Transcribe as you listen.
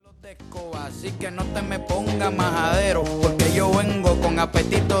Así que no te me pongas majadero, porque yo vengo con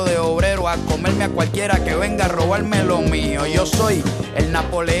apetito de obrero a comerme a cualquiera que venga a robarme lo mío. Yo soy el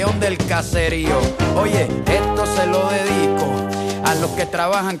Napoleón del caserío. Oye, esto se lo dedico a los que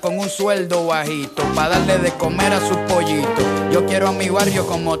trabajan con un sueldo bajito, pa' darle de comer a sus pollitos. Yo quiero a mi barrio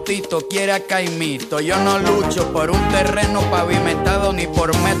como Tito quiere a Caimito. Yo no lucho por un terreno pavimentado, ni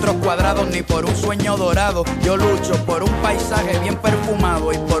por metros cuadrados, ni por un sueño dorado. Yo lucho por un paisaje bien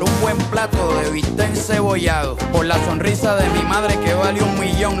perfumado y por un buen plato de bistec encebollado. Por la sonrisa de mi madre que vale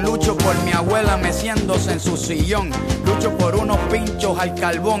 1.000.000. Lucho por mi abuela meciéndose en su sillón. Lucho por unos pinchos al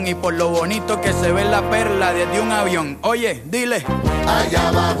carbón y por lo bonito que se ve la perla desde un avión. Oye, dile. Allá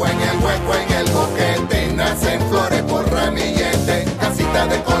abajo en el hueco, en el boquete, nacen flores por ramillete, casita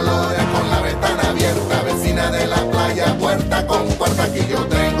de colores con la ventana abierta, vecina de la playa, puerta con puerta. Aquí yo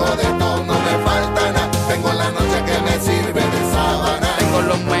tengo de todo, no me falta nada. Tengo la noche que me sirve de sábana. Tengo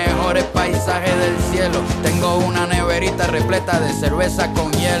los mejores paisajes del cielo. Tengo una neverita repleta de cerveza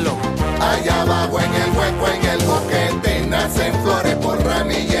con hielo. Allá abajo en el hueco, en el boquete, nacen flores por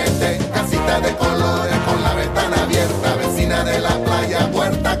ramillete, casita de colores con la ventana abierta, vecina de la playa,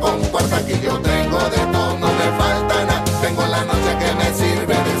 puerta con puerta. Aquí yo tengo de todo, no me falta nada. Tengo la noche que me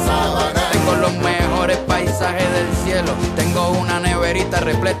sirve de sábana. Tengo los mejores paisajes del cielo. Tengo una neverita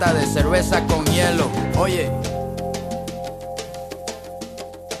repleta de cerveza con hielo. Oye.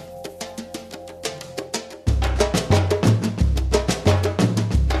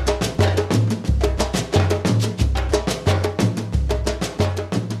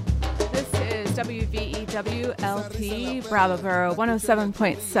 WVEWLP Brattleboro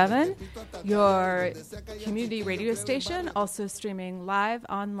 107.7, your community radio station, also streaming live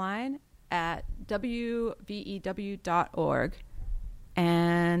online at wvew.org.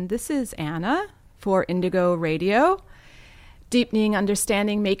 And this is Anna for Indigo Radio, deepening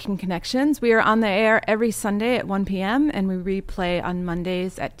understanding, making connections. We are on the air every Sunday at 1 p.m. and we replay on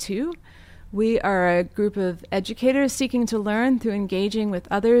Mondays at 2. We are a group of educators seeking to learn through engaging with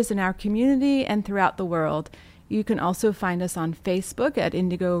others in our community and throughout the world. You can also find us on Facebook at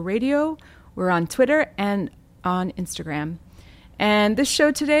Indigo Radio. We're on Twitter and on Instagram. And this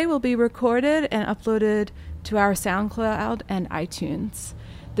show today will be recorded and uploaded to our SoundCloud and iTunes.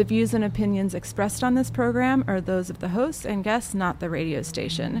 The views and opinions expressed on this program are those of the hosts and guests, not the radio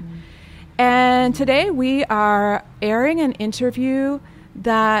station. And today we are airing an interview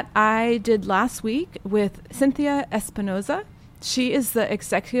that I did last week with Cynthia Espinoza. She is the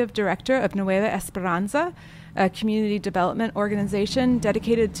executive director of Nueva Esperanza, a community development organization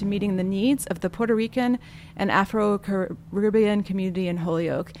dedicated to meeting the needs of the Puerto Rican and Afro-Caribbean community in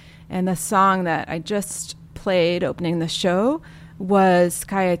Holyoke. And the song that I just played opening the show was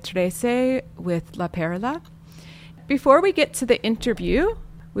Calle 13 with La Perla. Before we get to the interview,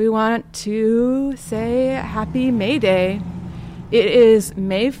 we want to say Happy May Day. It is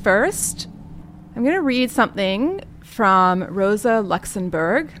May 1st. I'm going to read something from Rosa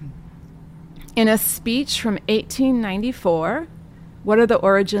Luxemburg. In a speech from 1894, What Are the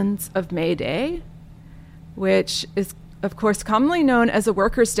Origins of May Day? Which is, of course, commonly known as a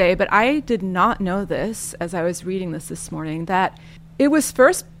Workers' Day, but I did not know this as I was reading this morning, that it was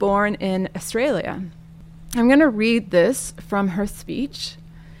first born in Australia. I'm going to read this from her speech.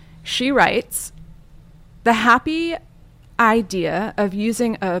 She writes, "The happy idea of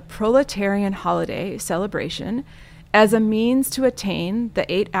using a proletarian holiday celebration as a means to attain the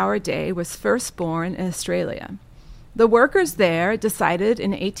 8-hour day was first born in Australia. The workers there decided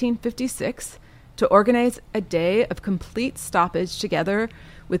in 1856 to organize a day of complete stoppage together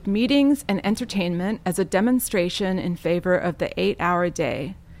with meetings and entertainment as a demonstration in favor of the 8-hour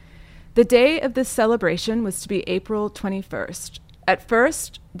day. The day of this celebration was to be April 21st. At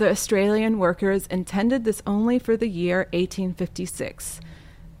first, the Australian workers intended this only for the year 1856.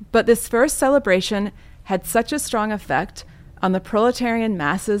 But this first celebration had such a strong effect on the proletarian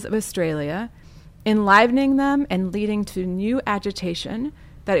masses of Australia, enlivening them and leading to new agitation,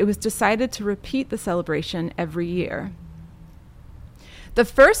 that it was decided to repeat the celebration every year. The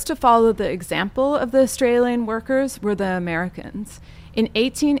first to follow the example of the Australian workers were the Americans. In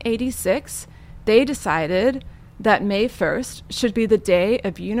 1886, they decided that May 1st should be the day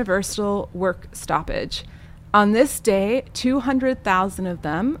of universal work stoppage. On this day, 200,000 of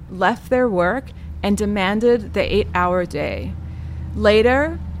them left their work and demanded the 8-hour day.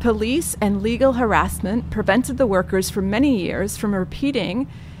 Later, police and legal harassment prevented the workers for many years from repeating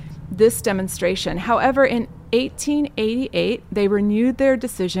this demonstration. However, in 1888, they renewed their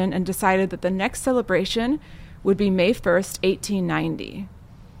decision and decided that the next celebration would be May 1st, 1890.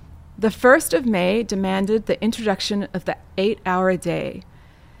 The 1st of May demanded the introduction of the 8-hour day.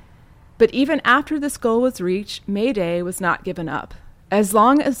 But even after this goal was reached, May Day was not given up. As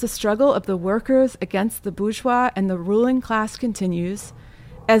long as the struggle of the workers against the bourgeois and the ruling class continues,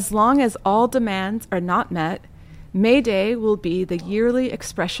 as long as all demands are not met, May Day will be the yearly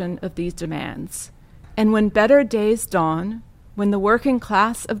expression of these demands. And when better days dawn, when the working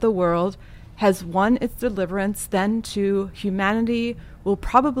class of the world has won its deliverance, then too humanity will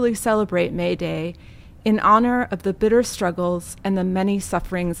probably celebrate May Day in honor of the bitter struggles and the many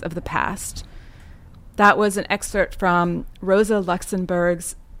sufferings of the past. That was an excerpt from Rosa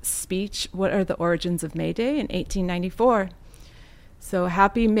Luxemburg's speech, What Are the Origins of May Day, in 1894. So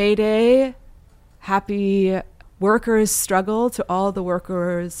happy May Day, happy workers' struggle to all the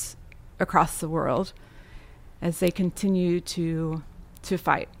workers across the world as they continue to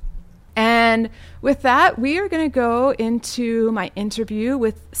fight. And with that, we are going to go into my interview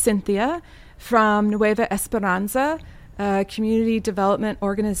with Cynthia from Nueva Esperanza, a community development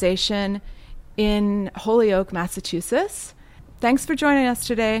organization in Holyoke, Massachusetts. Thanks for joining us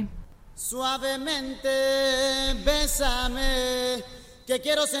today. Suavemente, bésame, que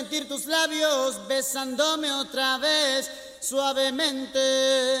quiero sentir tus labios besándome otra vez.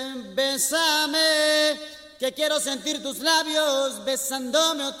 Suavemente, bésame, que quiero sentir tus labios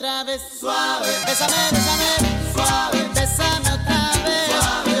besándome otra vez. Suave, bésame, bésame, suave, bésame otra vez.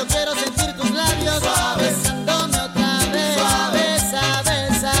 Suave, yo quiero sentir tus labios suave, besándome otra vez. Suave, besa,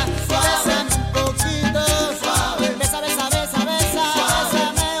 besa, suave, bésame un poquito. Suave, besa, besa, besa, besa, suave,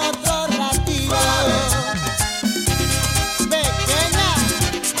 bésame otro ratito. Suave, pequeña,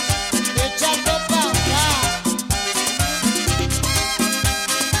 échate pa' acá.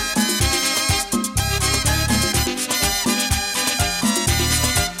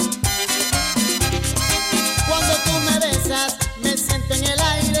 Cuando tú me besas, me siento en el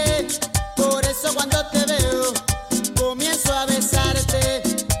aire. Por eso cuando te veo, comienzo a besarte.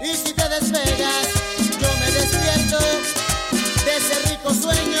 Y si te despegas, yo me despierto de ese rico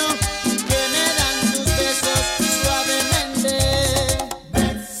sueño que me dan tus besos suavemente.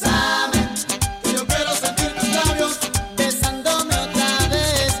 Bésame, que yo quiero sentir tus labios besándome otra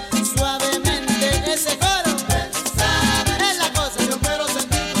vez suavemente. Ese coro, bésame, es la cosa. Yo quiero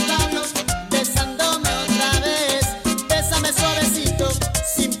sentir tus labios besándome otra vez. Bésame suavecito,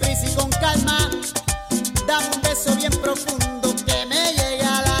 sin prisa y con calma. Dame un beso bien profundo que me llegue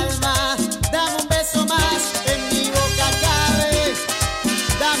al alma. Dame un beso más, en mi boca cabe.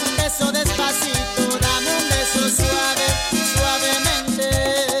 Dame un beso despacito, dame un beso suave, suavemente.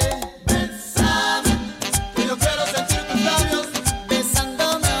 Bésame, que yo quiero sentir tus labios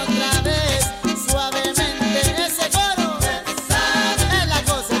besándome otra vez, suavemente. Ese coro, bésame, es la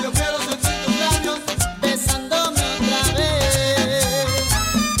cosa. Yo quiero sentir tus labios besándome otra vez.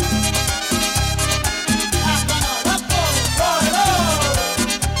 Hasta no, loco, cógelo,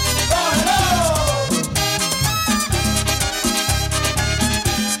 cógelo.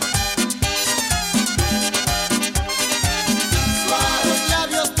 Los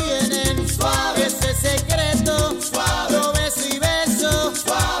labios tienen ese secreto. Yo beso y beso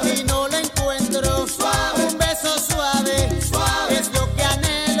y no lo encuentro. Un beso suave es lo que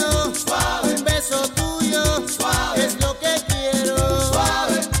anhelo. Un beso tuyo es lo que quiero.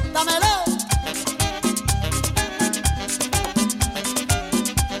 Dámelo.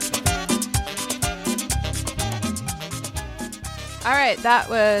 All right, that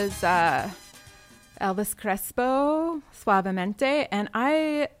was Elvis Crespo, Suavemente, and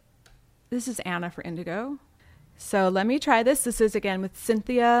this is Anna for Indigo. So let me try this. This is again with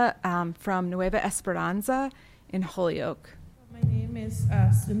Cynthia from Nueva Esperanza in Holyoke. My name is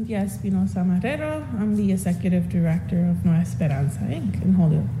Cynthia Espinosa Marrero. I'm the executive director of Nueva Esperanza, Inc. in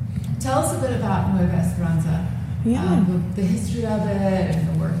Holyoke. Tell us a bit about Nueva Esperanza, Yeah. the history of it and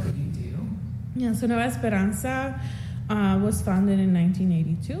the work that you do. Yeah, so Nueva Esperanza was founded in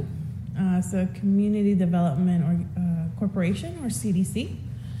 1982 as a community development corporation, or CDC.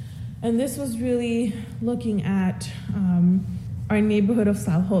 And this was really looking at our neighborhood of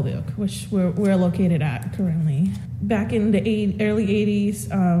South Holyoke, which we're located at currently. Back in the early 80s,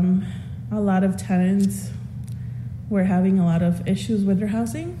 a lot of tenants were having a lot of issues with their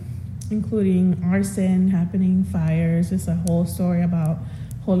housing, including arson happening, fires. It's a whole story about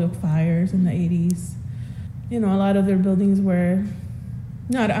Holyoke fires in the 80s. You know, a lot of their buildings were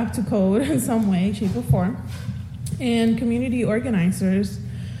not up to code in some way, shape, or form. And community organizers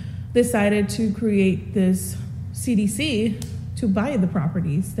decided to create this CDC to buy the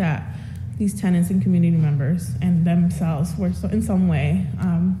properties that these tenants and community members and themselves were in some way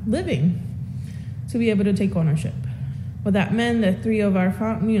living, to be able to take ownership. What that meant that three of our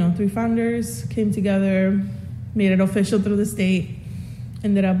three founders came together, made it official through the state,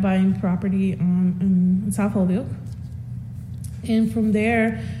 ended up buying property in South Holyoke. And from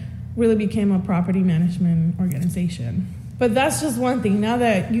there, really became a property management organization. But that's just one thing. Now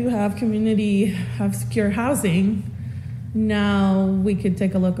that you have secure housing, now we could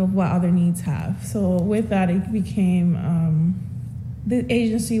take a look at what other needs have. So with that, it became, the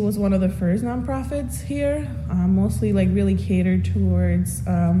agency was one of the first nonprofits here, mostly like really catered towards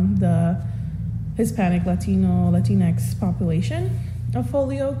the Hispanic, Latino, Latinx population of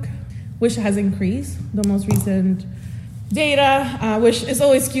Holyoke, which has increased. The most recent data, which is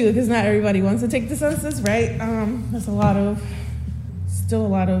always skewed because not everybody wants to take the census, right? There's still a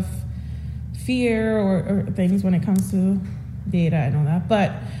lot of fear or things when it comes to data and all that.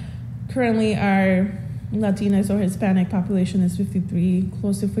 But currently our Latinx or Hispanic population is 53,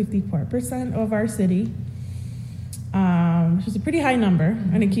 close to 54% of our city, which is a pretty high number,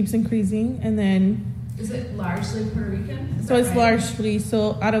 and it keeps increasing. And then is it largely Puerto Rican? So it's largely,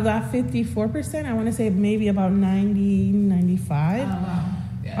 so out of that 54%, I want to say maybe about 95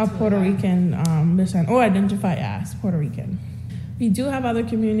 Yeah, of Puerto Rican descent, or identify as Puerto Rican. We do have other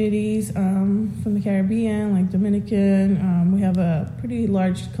communities from the Caribbean, like Dominican. We have a pretty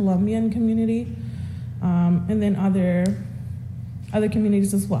large Colombian community, and then other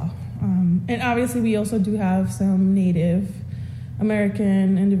communities as well. And obviously, we also do have some Native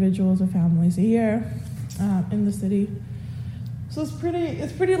American individuals or families here in the city. So it's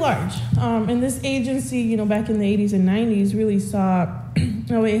pretty large. And this agency, back in the 80s and 90s, really saw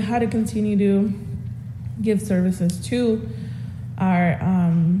a way how to continue to give services to our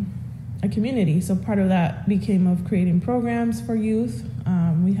community. So part of that became of creating programs for youth.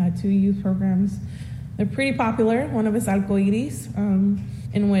 We had 2 youth programs. They're pretty popular. One of us, Arcoiris,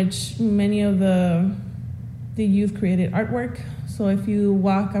 in which many of the youth created artwork. So if you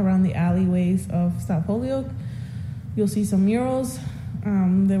walk around the alleyways of South Holyoke, you'll see some murals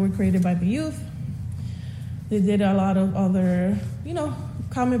that were created by the youth. They did a lot of other,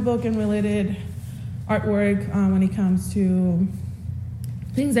 comic book and related artwork when it comes to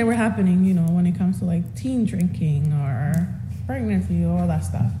things that were happening, when it comes to like teen drinking or pregnancy or all that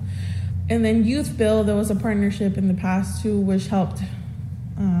stuff. And then Youth Build, there was a partnership in the past too, which helped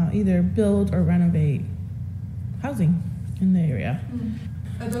either build or renovate housing in the area.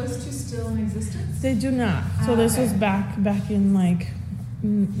 Are those 2 still in existence? They do not. So this was back in like,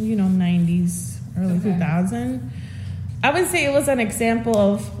 90s, early 2000. I would say it was an example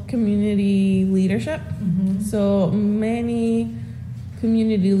of community leadership. So many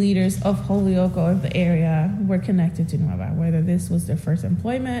community leaders of Holyoke or of the area were connected to Nueva, whether this was their first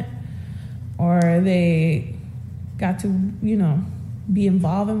employment or they got to, be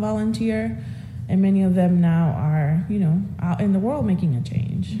involved and volunteer. And many of them now are, out in the world making a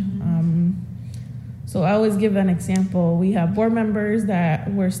change. So I always give an example. We have board members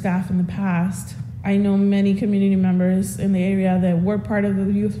that were staff in the past. I know many community members in the area that were part of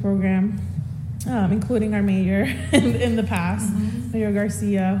the youth program, including our mayor in the past, Mayor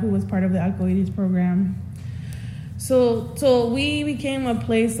Garcia, who was part of the Arcoiris program. So we became a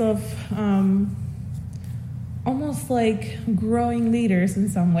place of almost like growing leaders in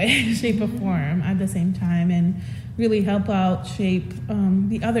some way, shape, or form at the same time, and really help out shape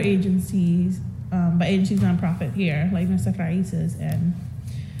the other agencies, but agencies nonprofit here, like Nuestras Raíces and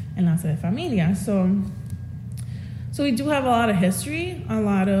Enlace de Familia. So we do have a lot of history, a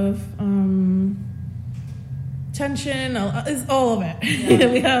lot of tension, it's all of it.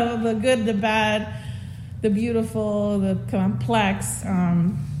 Yeah. We have the good, the bad, the beautiful, the complex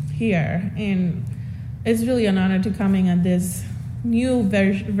here. And it's really an honor to coming at this new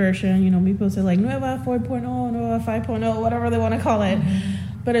version. People say like Nueva 4.0, Nueva 5.0, whatever they want to call it.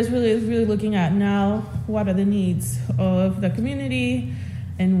 But it's really looking at now what are the needs of the community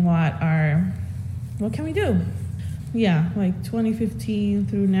and what can we do? Yeah, like 2015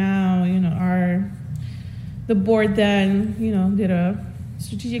 through now, the board then, did a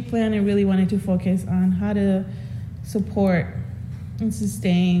strategic plan and really wanted to focus on how to support and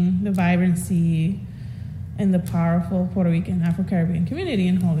sustain the vibrancy and the powerful Puerto Rican Afro-Caribbean community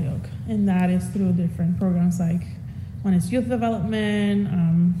in Holyoke. And that is through different programs like one is youth development,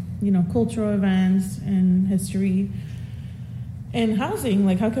 cultural events and history and housing.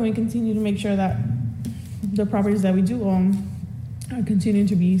 Like how can we continue to make sure that the properties that we do own are continuing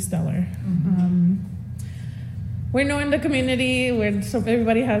to be stellar. We're known in the community where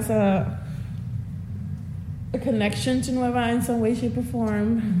everybody has a connection to Nueva in some way, shape, or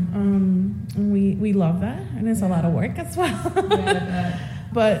form. And we love that, and it's a lot of work as well.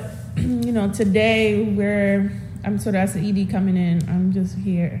 But today I'm sort of as the ED coming in. I'm just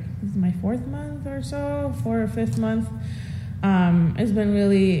here. This is my 4th month or so, 4th or 5th month. It's been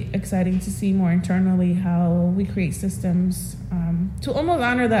really exciting to see more internally how we create systems to almost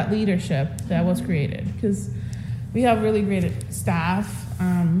honor that leadership that was created, because we have really great staff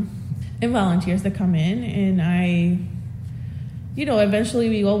and volunteers that come in, and eventually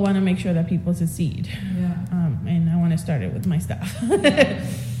we all want to make sure that people succeed. And I want to start it with my staff.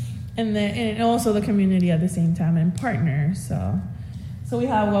 and also the community at the same time, and partners. So we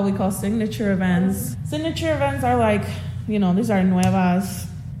have what we call signature events. Signature events are like, these are nuevas,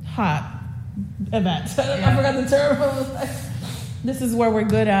 hot events. I forgot the term. This is where we're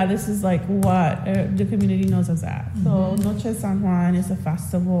good at. This is like what the community knows us at. So Noche San Juan is a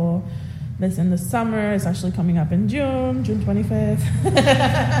festival that's in the summer. It's actually coming up in June 25th.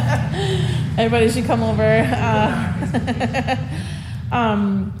 Everybody should come over.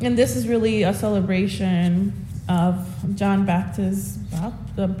 And this is really a celebration of John Baptist's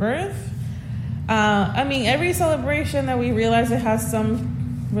birth. Every celebration that we realize it has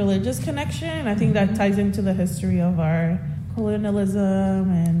some religious connection. I think that ties into the history of our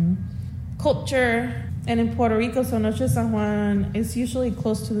colonialism and culture. And in Puerto Rico, so Noche San Juan is usually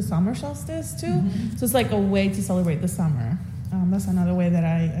close to the summer solstice too. So it's like a way to celebrate the summer. That's another way that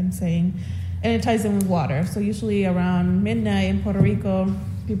I am saying. And it ties in with water. So usually around midnight in Puerto Rico,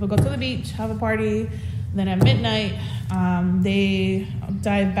 people go to the beach, have a party. Then at midnight, they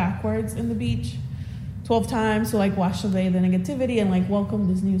dive backwards in the beach 12 times to wash away the negativity and welcome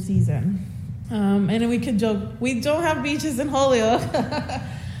this new season. And then we could joke, we don't have beaches in Holyoke.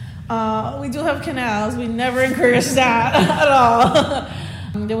 We do have canals. We never encourage that at all.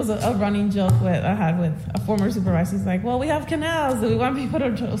 There was a running joke I had with a former supervisor. He's like, well, we have canals. Do we want people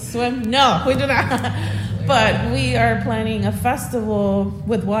to swim? No, we do not. But we are planning a festival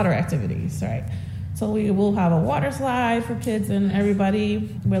with water activities, right? So we will have a water slide for kids and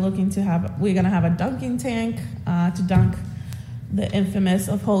everybody. We're going to have a dunking tank to dunk the infamous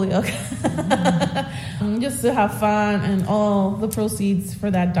of Holyoke. Just to have fun, and all the proceeds for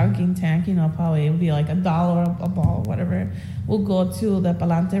that dunking tank, probably it would be $1 a ball, whatever, will go to the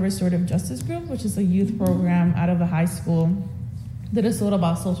Palante Restorative Justice Group, which is a youth program out of the high school that is all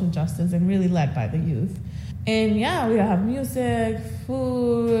about social justice and really led by the youth. And we have music,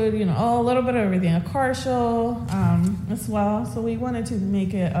 food, a little bit of everything, a car show as well. So we wanted to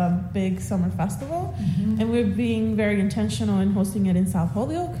make it a big summer festival. And we're being very intentional in hosting it in South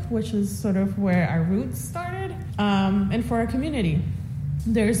Holyoke, which is sort of where our roots started. And for our community,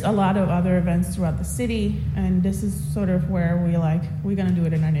 there's a lot of other events throughout the city. And this is sort of where we're going to do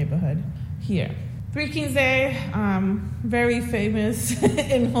it in our neighborhood here. Three Kings Day, very famous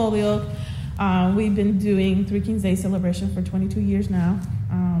in Holyoke. We've been doing Three Kings Day celebration for 22 years now,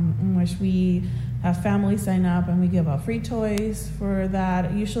 in which we have families sign up and we give out free toys for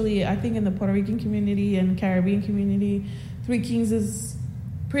that. Usually, I think in the Puerto Rican community and Caribbean community, Three Kings is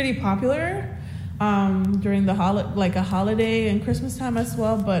pretty popular during the a holiday and Christmas time as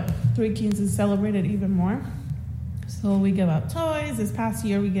well, but Three Kings is celebrated even more. So we give out toys. This past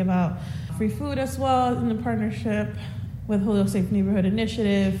year, we give out free food as well in the partnership with Holyoke Safe Neighborhood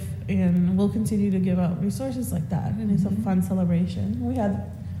Initiative, and we'll continue to give out resources like that. And it's a fun celebration. We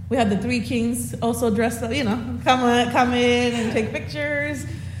had the Three Kings also dressed up, come in and take pictures,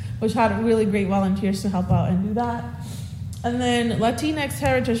 which had really great volunteers to help out and do that. And then Latinx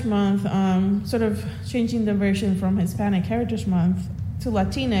Heritage Month, sort of changing the version from Hispanic Heritage Month to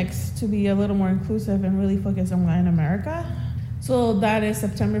Latinx to be a little more inclusive and really focus on Latin America. So that is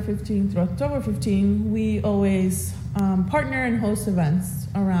September 15th through October 15th. We always partner and host events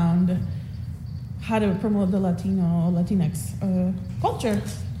around how to promote the Latinx culture.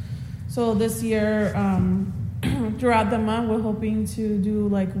 So this year, throughout the month, we're hoping to do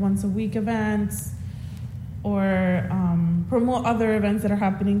once a week events or promote other events that are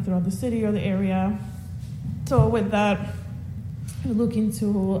happening throughout the city or the area. So with that, we're looking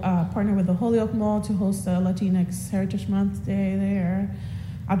to partner with the Holyoke Mall to host a Latinx Heritage Month Day there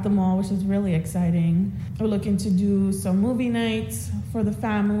at the mall, which is really exciting. We're looking to do some movie nights for the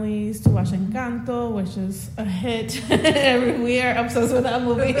families to watch Encanto, which is a hit. We are obsessed with that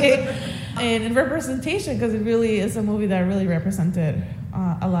movie. And representation, because it really is a movie that really represented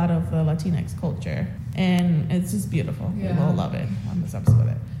a lot of the Latinx culture. And it's just beautiful. Yeah. We all love it. I'm obsessed with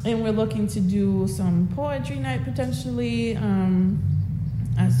it. And we're looking to do some poetry night potentially,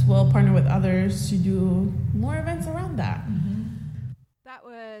 as well, partner with others to do more events around that. That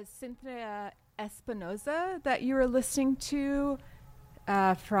was Cynthia Espinoza that you were listening to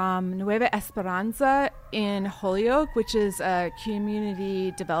from Nueva Esperanza in Holyoke, which is a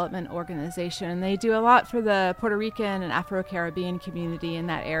community development organization. And they do a lot for the Puerto Rican and Afro-Caribbean community in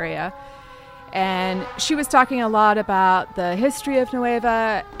that area. And she was talking a lot about the history of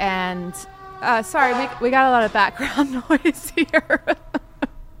Nueva. And sorry, we got a lot of background noise here.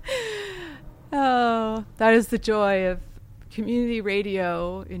 Oh, that is the joy of community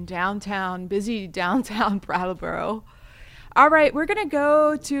radio in busy downtown Brattleboro. All right, we're going to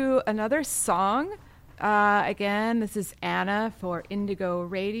go to another song. Again, this is Anna for Indigo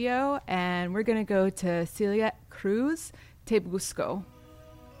Radio, and we're going to go to Celia Cruz, Te Busco.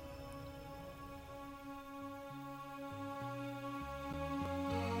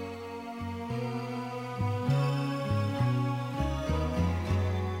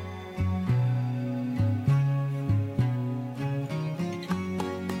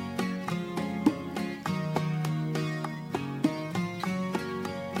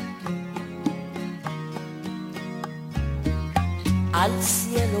 Al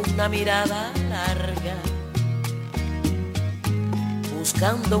cielo una mirada larga,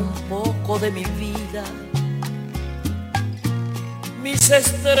 buscando un poco de mi vida. Mis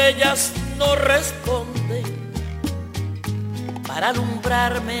estrellas no responden para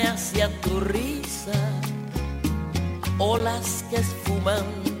alumbrarme hacia tu risa. Olas que esfuman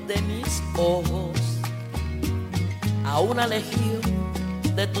de mis ojos a una legión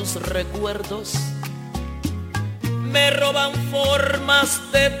de tus recuerdos. Me roban formas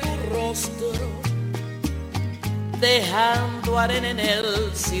de tu rostro, dejando arena en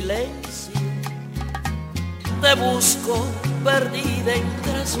el silencio. Te busco perdida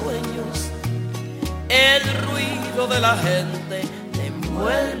entre sueños. El ruido de la gente te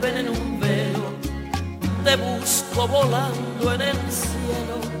envuelven en un velo. Te busco volando en el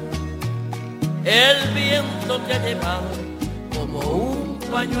cielo. El viento te ha llevado como un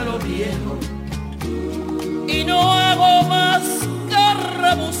pañuelo viejo. Y no hago más que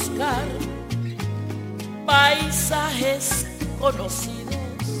rebuscar paisajes conocidos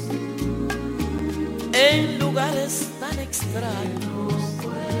en lugares tan extraños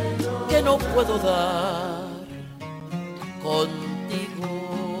que no puedo dar contigo.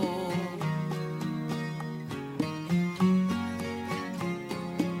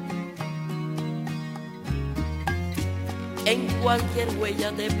 En cualquier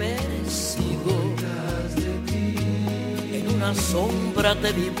huella te persigo, en una sombra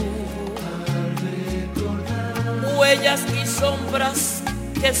te dibujo, huellas y sombras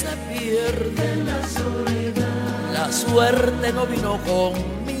que se pierden. La suerte no vino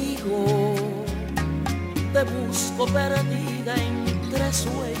conmigo. Te busco perdida entre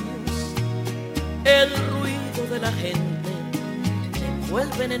sueños. El ruido de la gente te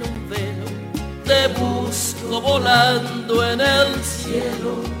envuelven en un velo. Te busco volando en el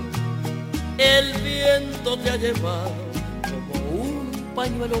cielo. El viento te ha llevado como un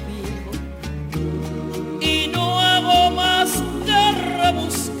pañuelo viejo. Y no hago más que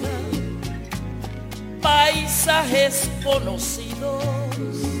rebuscar paisajes conocidos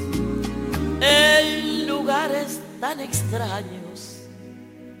en lugares tan extraños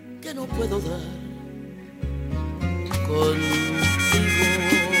que no puedo dar contigo.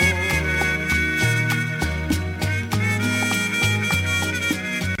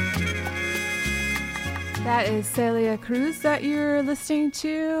 That is Celia Cruz that you're listening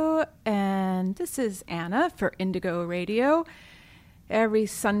to, and this is Anna for Indigo Radio. Every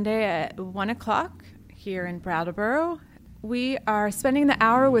Sunday at 1 o'clock here in Brattleboro. We are spending the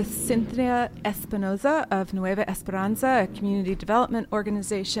hour with Cynthia Espinoza of Nueva Esperanza, a community development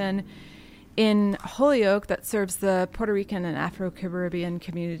organization in Holyoke that serves the Puerto Rican and Afro-Caribbean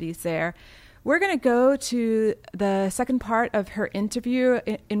communities there. We're going to go to the second part of her interview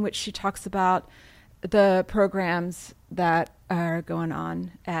in which she talks about the programs that are going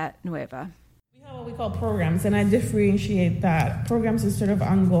on at Nueva. We have what we call programs, and I differentiate that. Programs is sort of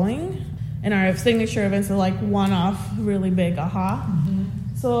ongoing, and our signature events are like one-off, really big aha.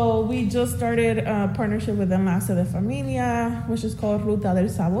 Mm-hmm. So we just started a partnership with Enlace de Familia, which is called Ruta del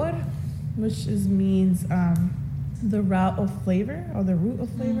Sabor, which means the route of flavor, or the root of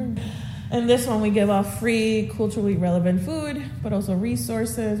flavor. Mm-hmm. And this one, we give out free, culturally relevant food, but also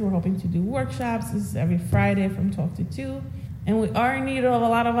resources. We're hoping to do workshops. This is every Friday from 12 to 2. And we are in need of a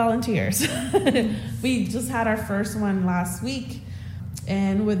lot of volunteers. We just had our first one last week.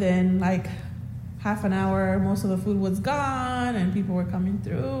 And within like half an hour, most of the food was gone and people were coming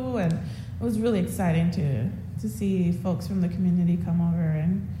through. And it was really exciting to see folks from the community come over.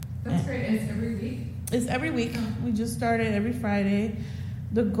 That's great. It's every week? It's every week. We just started every Friday.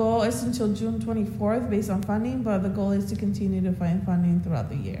 The goal is until June 24th based on funding, but the goal is to continue to find funding throughout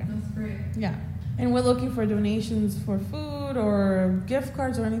the year. That's great. Yeah. And we're looking for donations for food or gift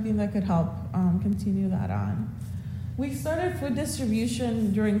cards or anything that could help continue that on. We started food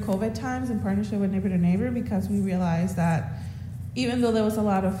distribution during COVID times in partnership with Neighbor to Neighbor because we realized that even though there was a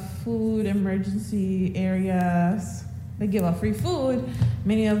lot of food emergency areas that give out free food,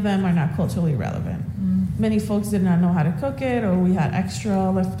 many of them are not culturally relevant. Many folks did not know how to cook it, or we had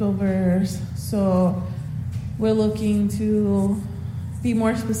extra leftovers. So we're looking to be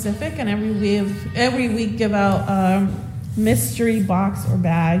more specific, and every week give out a mystery box or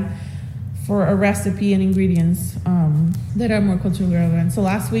bag for a recipe and ingredients that are more culturally relevant. So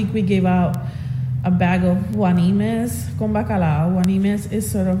last week we gave out a bag of guanimes con bacalao. Guanimes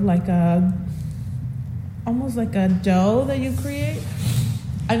is sort of like almost like a dough that you create.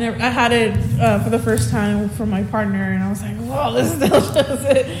 I had it for the first time for my partner, and I was like, "Wow, this is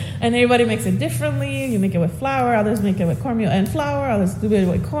delicious!" And everybody makes it differently. You make it with flour, others make it with cornmeal and flour, others do it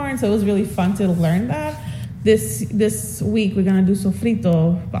with corn. So it was really fun to learn that. This week we're gonna do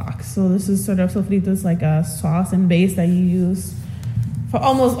sofrito box. So this is sort of sofrito is like a sauce and base that you use for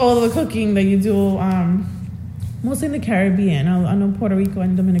almost all of the cooking that you do, mostly in the Caribbean. I know Puerto Rico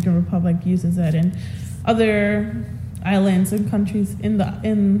and Dominican Republic uses it, and other islands and countries in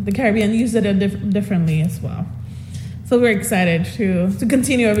the Caribbean use it differently as well. So we're excited to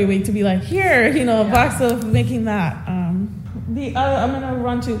continue every week to be like, here, a box of making that. I'm gonna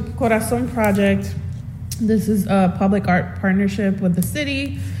run to Corazon Project. This is a public art partnership with the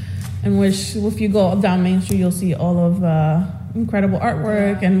city, in which if you go down Main Street, you'll see all of incredible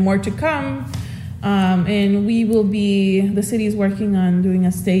artwork and more to come. And the city is working on doing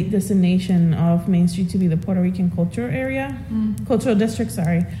a state designation of Main Street to be the Puerto Rican cultural district,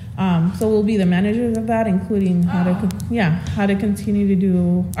 sorry. So we'll be the managers of that, including how to continue to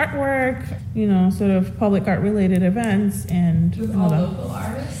do artwork, sort of public art related events and with all local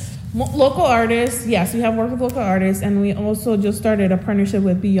artists? Local artists, yes, we have worked with local artists, and we also just started a partnership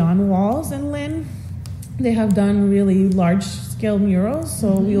with Beyond Walls in Lynn. They have done really large scale murals,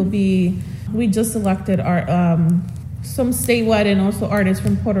 so we just selected some statewide and also artists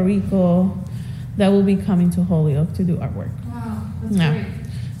from Puerto Rico that will be coming to Holyoke to do artwork. Wow, that's great.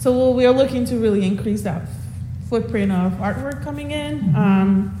 So we are looking to really increase that footprint of artwork coming in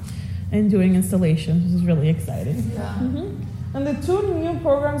and doing installations, which is really exciting. Yeah. And the two new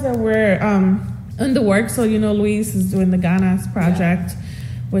programs that we're in the works, so Luis is doing the Ganas Project,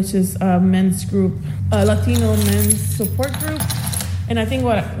 which is a men's group, a Latino men's support group. And I think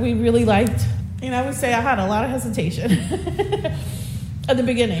what we really liked, and I would say I had a lot of hesitation at the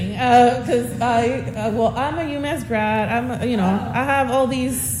beginning because I'm a UMass grad. I have all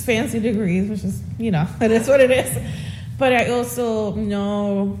these fancy degrees, which is, it is what it is. But I also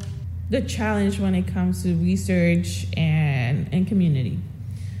know the challenge when it comes to research and community,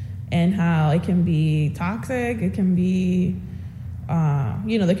 and how it can be toxic. It can be,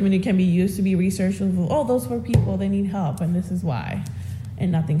 the community can be used to be researched. Oh, those poor people, they need help, and this is why.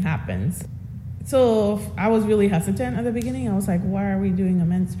 And nothing happens. So I was really hesitant at the beginning. I was like, why are we doing a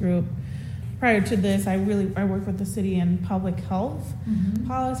men's group? Prior to this, I worked with the city in public health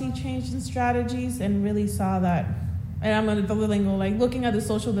policy change and strategies, and really saw that, and I'm going to lingo, like looking at the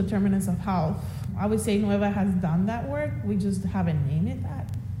social determinants of health. I would say Nueva has done that work. We just haven't named it that.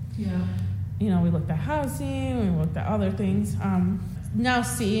 Yeah. We looked at housing, we looked at other things. Now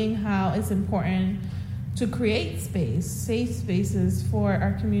seeing how it's important to create safe spaces for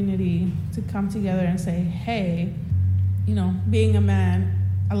our community to come together and say, hey, being a man,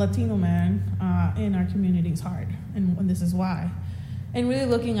 a Latino man in our community is hard, and this is why. And really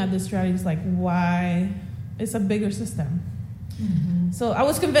looking at the strategies, like why it's a bigger system. So I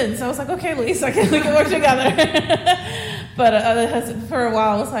was convinced. I was like, okay, Luis, we can work together. But for a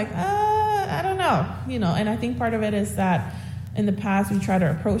while, I was like, I don't know, And I think part of it is that in the past we tried to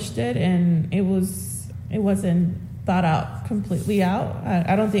approach it, and it wasn't thought out completely out.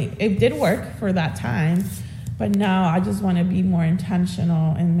 I don't think it did work for that time, but now I just want to be more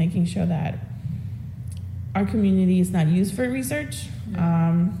intentional in making sure that our community is not used for research.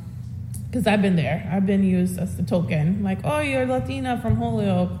 Because I've been there. I've been used as a token, like, oh, you're Latina from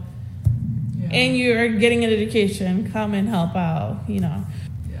Holyoke, and you're getting an education, come and help out,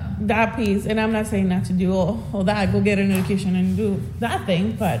 that piece. And I'm not saying not to do all that, go get an education and do that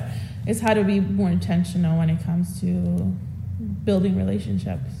thing, but it's how to be more intentional when it comes to building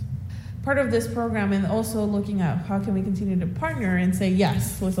relationships. Part of this program, and also looking at how can we continue to partner and say,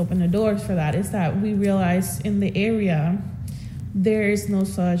 yes, let's open the doors for that, is that we realize in the area, there is no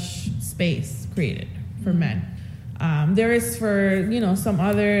such space created for men. There is for, some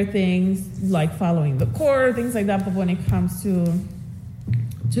other things like following the core, things like that, but when it comes to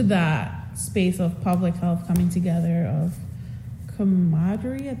that space of public health coming together, of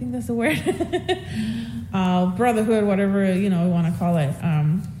camaraderie, I think that's the word, brotherhood, whatever, you know, we want to call it,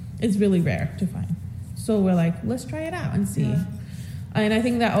 is really rare to find. So we're like, let's try it out and see. Yeah. And I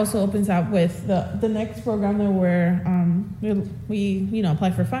think that also opens up with the next program that we you know,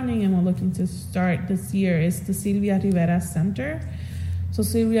 apply for funding and we're looking to start this year is the Silvia Rivera Center. So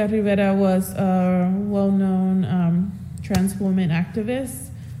Silvia Rivera was a well-known trans woman activist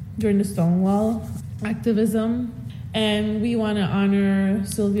during the Stonewall activism. And we want to honor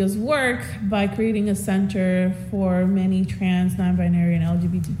Sylvia's work by creating a center for many trans, non-binary, and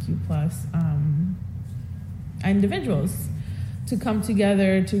LGBTQ+ individuals to come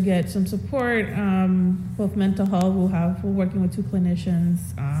together to get some support, both mental health. We're working with 2 clinicians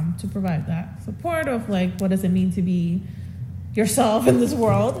to provide that support of like, what does it mean to be yourself in this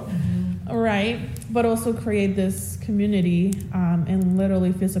world, right? But also create this community and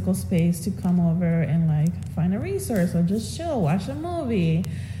literally physical space to come over and like find a resource or just chill, watch a movie.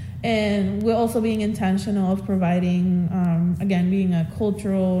 And we're also being intentional of providing, again, being a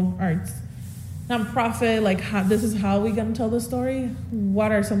cultural arts nonprofit, like this is how we're gonna tell the story.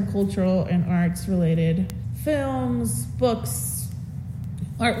 What are some cultural and arts related films, books,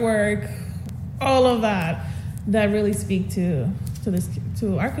 artwork, all of that really speak to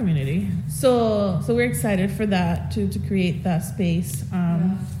our community. So we're excited for that, to create that space.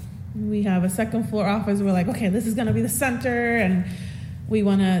 We have a second floor office. We're like, okay, this is gonna be the center, and we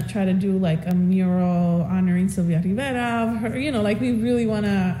want to try to do like a mural honoring Silvia Rivera. You know, like we really want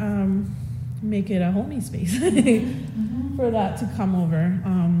to make it a homey space for that to come over.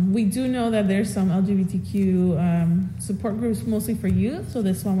 We do know that there's some LGBTQ support groups, mostly for youth. So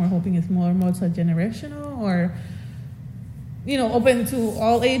this one we're hoping is more multi-generational or, you know, open to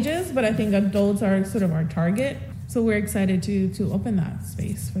all ages. But I think adults are sort of our target. So we're excited to open that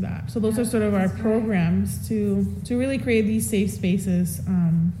space for that. So those are sort of our programs to really create these safe spaces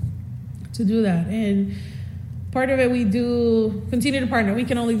to do that. And part of it, we do continue to partner. We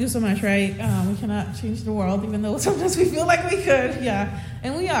can only do so much, right? We cannot change the world, even though sometimes we feel like we could. Yeah,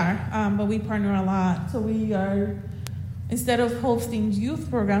 and we are, but we partner a lot. So we are, instead of hosting youth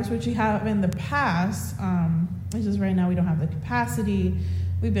programs, which we have in the past, it's just right now we don't have the capacity.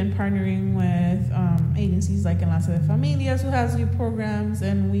 We've been partnering with agencies like Enlace de Familias, who has youth programs,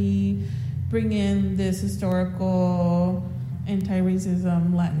 and we bring in this historical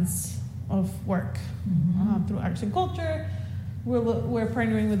anti-racism lens of work through arts and culture. We're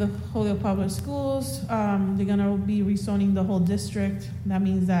partnering with the Holyoke Public Schools. They're gonna be rezoning the whole district. That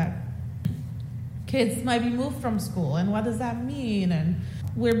means that kids might be moved from school, and what does that mean? And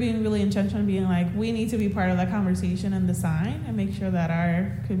we're being really intentional, being like, we need to be part of that conversation and design and make sure that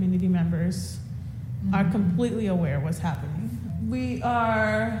our community members are completely aware of what's happening. We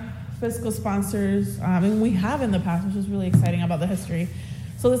are fiscal sponsors, and we have in the past, which is really exciting about the history.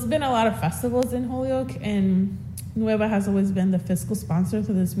 So there's been a lot of festivals in Holyoke, and Nueva has always been the fiscal sponsor.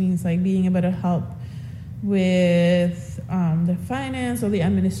 So this means like being able to help with the finance or the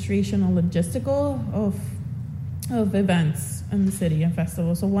administration or logistical of events in the city and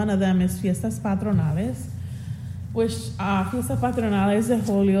festivals. So one of them is Fiestas Patronales, which Fiestas Patronales de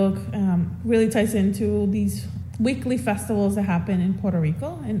Holyoke really ties into these weekly festivals that happen in Puerto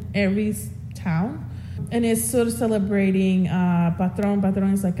Rico, in every town. And it's sort of celebrating Patron.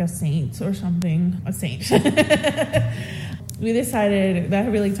 Patron is like a saint or something, a saint. We decided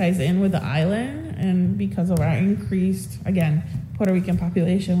that really ties in with the island, and because of our increased, again, Puerto Rican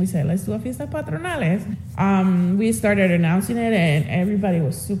population, we said, let's do a Fiesta Patronales. We started announcing it, and everybody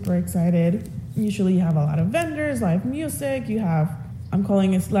was super excited. Usually you have a lot of vendors, live music. You have, I'm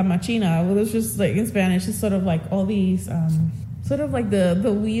calling it La Machina. Well, it's just like in Spanish, it's sort of like all these... sort of like the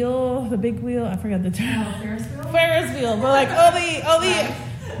wheel, the big wheel. I forgot the term. Ferris wheel. Ferris wheel, but like all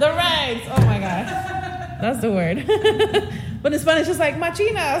the rides. Oh my god, that's the word. But in Spanish, it's like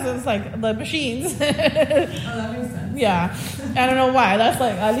machinas. It's like the machines. Oh, that makes sense. Yeah, I don't know why. That's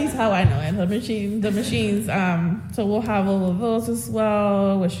like at least how I know it. The machines. So we'll have all of those as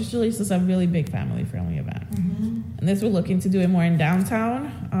well, which usually is just a really big family-friendly event. And this we're looking to do it more in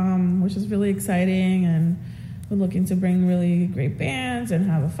downtown, which is really exciting, and we're looking to bring really great bands and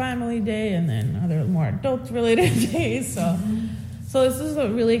have a family day and then other more adult-related days. So this is a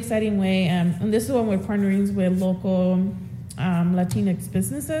really exciting way. And this is when we're partnering with local Latinx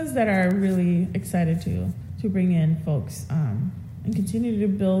businesses that are really excited to bring in folks and continue to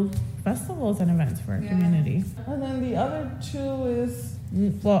build festivals and events for our community. And then the other two is,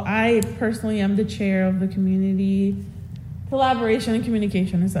 well, I personally am the chair of the Community Collaboration and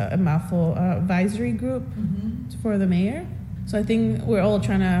Communication, is a mouthful, advisory group for the mayor. So I think we're all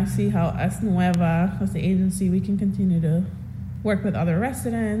trying to see how as Nueva, as the agency, we can continue to work with other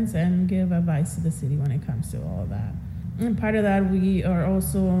residents and give advice to the city when it comes to all of that. And part of that, we are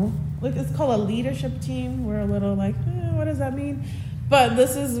also, like, it's called a leadership team. We're a little like, what does that mean? But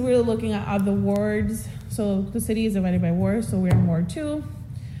this is really looking at other wards. So the city is divided by wards, so we're in Ward 2.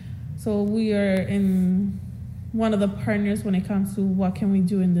 So we are in one of the partners when it comes to what can we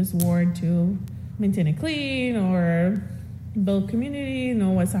do in this ward to maintain it clean or build community,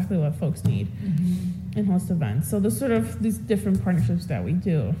 know exactly what folks need, and host events. So there's sort of these different partnerships that we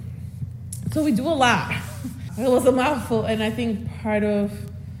do. So we do a lot. It was a mouthful, and I think part of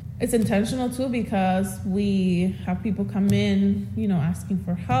it's intentional too, because we have people come in, asking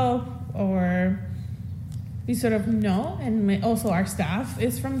for help, or we sort of know, and also our staff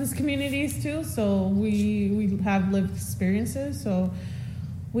is from these communities too, so we have lived experiences, so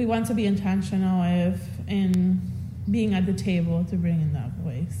we want to be intentional in being at the table to bring in that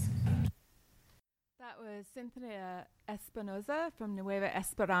voice. That was Cynthia Espinoza from Nueva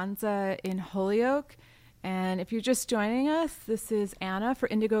Esperanza in Holyoke. And if you're just joining us, this is Anna for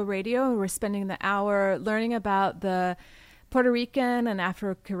Indigo Radio. We're spending the hour learning about the Puerto Rican and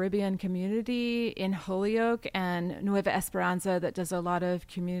Afro-Caribbean community in Holyoke and Nueva Esperanza that does a lot of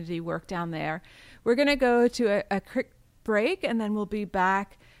community work down there. We're going to go to a quick break, and then we'll be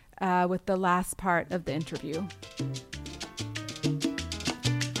back with the last part of the interview.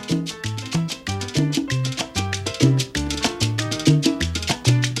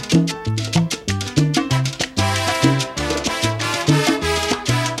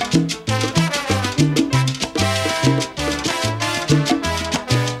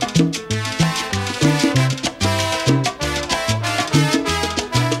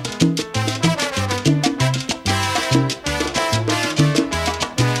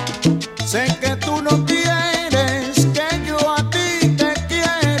 Sé que tú no quieres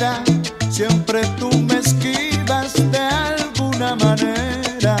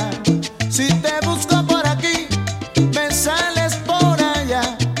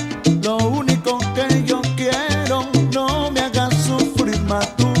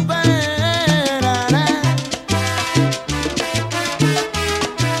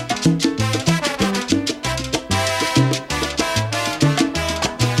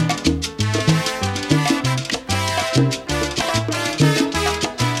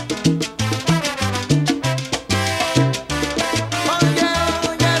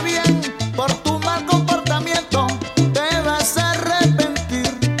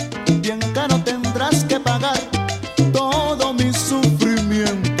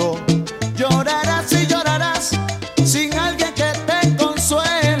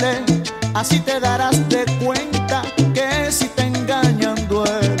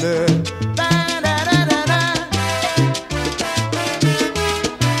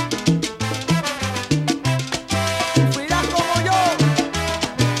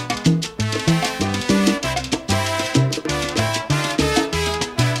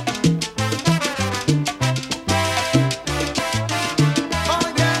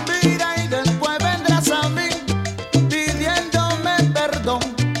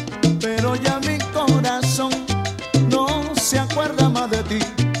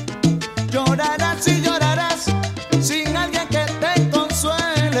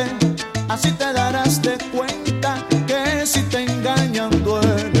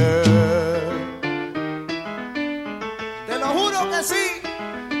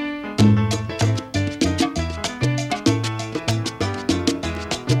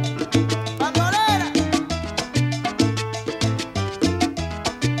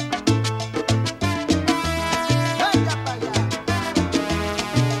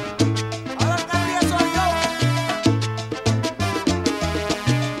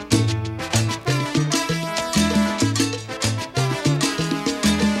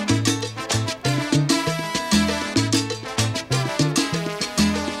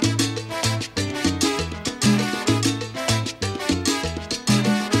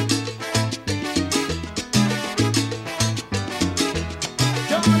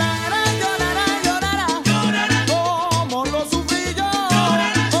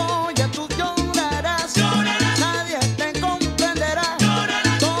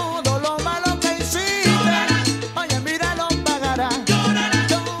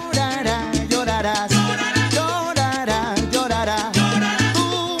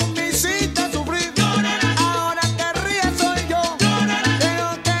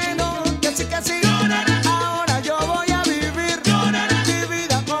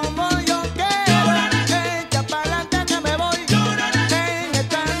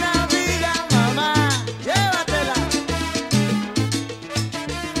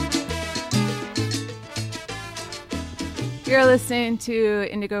You're listening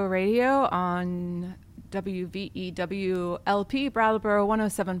to Indigo Radio on WVEWLP, Brattleboro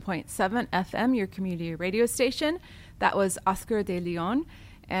 107.7 FM, your community radio station. That was Oscar de Leon.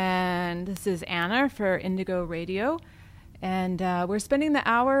 And this is Anna for Indigo Radio. And we're spending the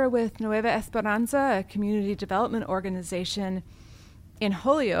hour with Nueva Esperanza, a community development organization in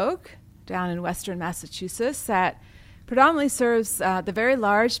Holyoke, down in western Massachusetts, that predominantly serves the very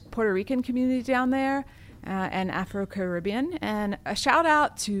large Puerto Rican community down there, and Afro-Caribbean. And a shout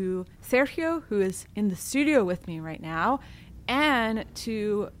out to Sergio, who is in the studio with me right now, and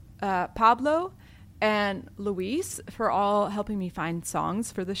to Pablo and Luis for all helping me find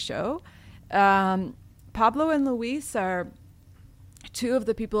songs for the show. Pablo and Luis are two of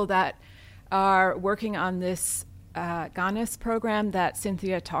the people that are working on this Ganes program that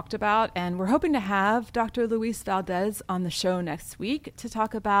Cynthia talked about, and we're hoping to have Dr. Luis Valdez on the show next week to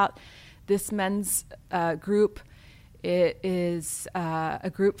talk about this men's group. It is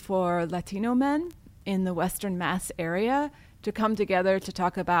a group for Latino men in the Western Mass area to come together to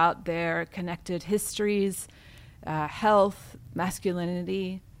talk about their connected histories, health,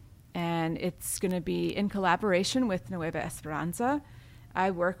 masculinity, and it's going to be in collaboration with Nueva Esperanza.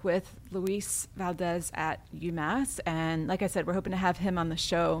 I work with Luis Valdez at UMass, and like I said, we're hoping to have him on the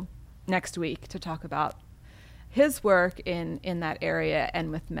show next week to talk about his work in that area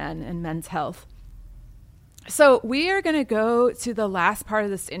and with men and men's health. So we are going to go to the last part of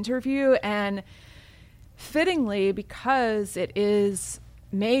this interview, and fittingly, because it is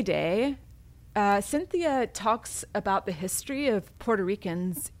May Day, Cynthia talks about the history of Puerto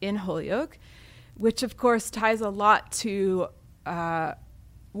Ricans in Holyoke, which of course ties a lot to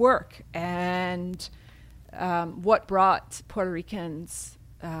work and what brought Puerto Ricans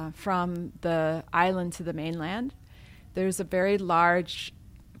from the island to the mainland. There's a very large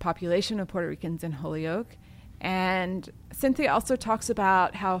population of Puerto Ricans in Holyoke. And Cynthia also talks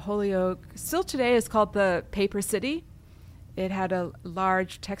about how Holyoke still today is called the Paper City. It had a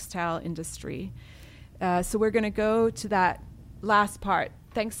large textile industry. So we're going to go to that last part.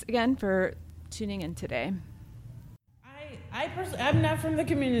 Thanks again for tuning in today. I'm not from the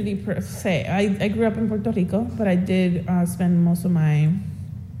community per se. I grew up in Puerto Rico, but I did spend most of my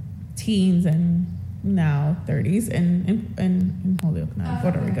teens and now 30s in Holyoke, now in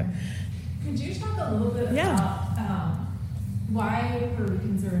Puerto Rico. Could you talk a little bit about why Puerto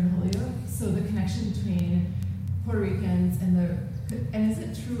Ricans are in Holyoke? So the connection between Puerto Ricans and is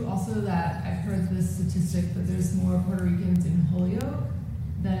it true also that I've heard this statistic that there's more Puerto Ricans in Holyoke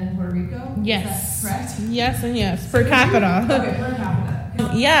than in Puerto Rico? Yes. Is that correct? Yes and yes. Per capita. Okay, per capita.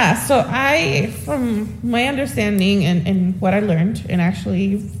 Yeah, so from my understanding and what I learned, and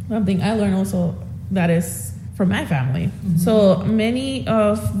actually something I learned also that is from my family. Mm-hmm. So many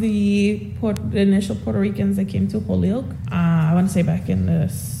of the initial Puerto Ricans that came to Holyoke, I want to say back in the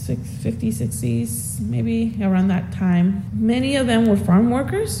 50s, 60s, maybe around that time, many of them were farm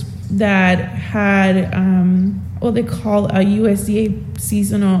workers that had what they call a USDA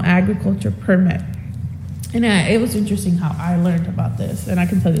seasonal agriculture permit. And it was interesting how I learned about this, and I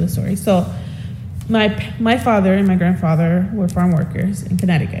can tell you the story. So my father and my grandfather were farm workers in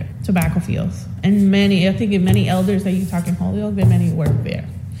Connecticut, tobacco fields. And many elders that you talk in Holyoke, many worked there.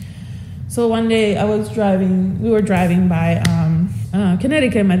 So one day we were driving by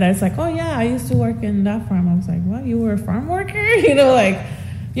Connecticut, and my dad's like, oh yeah, I used to work in that farm. I was like, what, you were a farm worker?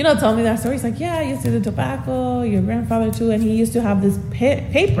 Tell me that story. He's like, yeah, I used to do tobacco, your grandfather too, and he used to have this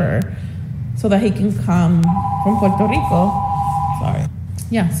paper so that he can come from Puerto Rico. Sorry.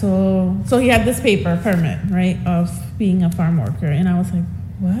 Yeah, so he had this paper permit, right, of being a farm worker. And I was like,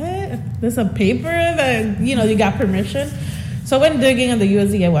 what? There's a paper that, you got permission? So I went digging on the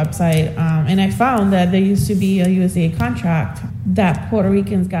USDA website, and I found that there used to be a USDA contract that Puerto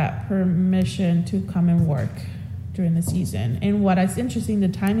Ricans got permission to come and work during the season. And what is interesting, the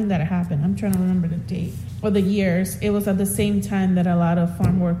timing that it happened, I'm trying to remember the date or the years, it was at the same time that a lot of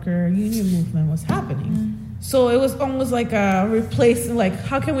farm worker union movement was happening. Mm-hmm. So it was almost like how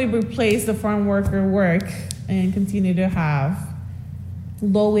can we replace the farm worker work and continue to have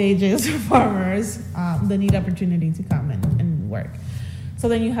low wages farmers that need opportunity to come and work. So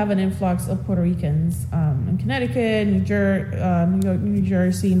then you have an influx of Puerto Ricans in Connecticut, New York, New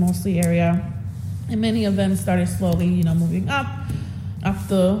Jersey, mostly area. And many of them started slowly, moving up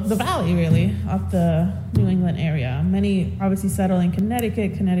the valley, really, up the New England area. Many obviously settled in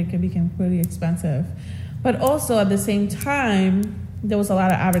Connecticut. Connecticut became pretty expensive. But also at the same time, there was a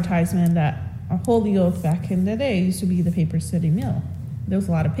lot of advertisement that Holyoke back in the day used to be the Paper City Mill. There was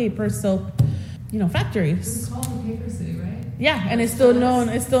a lot of paper, soap, factories. It's called the Paper City, right? Yeah, and it's still known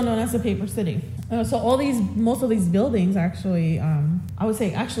as the Paper City. So most of these buildings actually, I would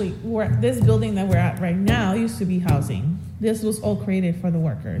say actually, this building that we're at right now used to be housing. This was all created for the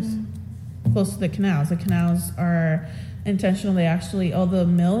workers, close to the canals. The canals are intentionally, actually, all the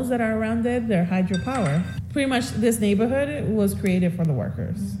mills that are around it, they're hydropower. Pretty much this neighborhood was created for the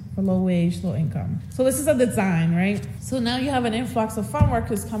workers, for low wage, low income. So this is a design, right? So now you have an influx of farm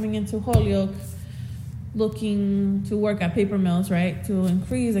workers coming into Holyoke, looking to work at paper mills, right, to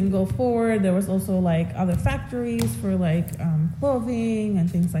increase and go forward. There was also like other factories for like clothing and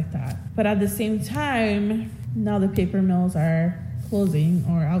things like that. But at the same time, now the paper mills are closing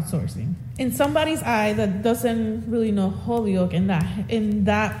or outsourcing. In somebody's eye that doesn't really know Holyoke in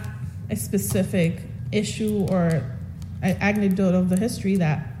that specific issue or anecdote of the history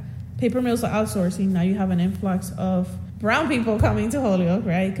that paper mills are outsourcing, now you have an influx of brown people coming to Holyoke,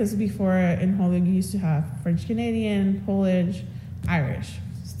 right? Because before in Holyoke you used to have French Canadian, Polish, Irish.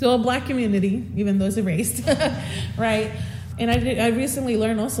 Still a black community, even though it's erased, right? And I recently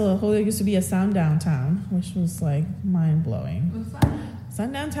learned also Holyoke used to be a sundown town, which was like mind-blowing. What's that?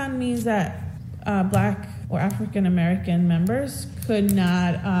 Sundown town means that black or African American members could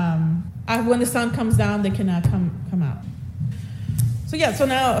not, when the sun comes down, they cannot come out. So yeah, so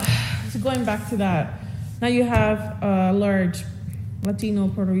now, so going back to that, now you have a large Latino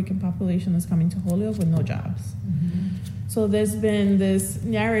Puerto Rican population that's coming to Holyoke with no jobs. Mm-hmm. So there's been this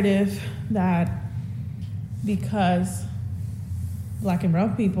narrative that because black and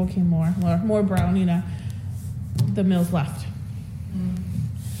brown people came more brown, the mills left. Mm.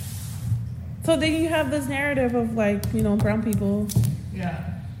 So then you have this narrative of like, brown people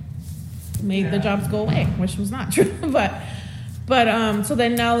made the jobs go away, which was not true. But so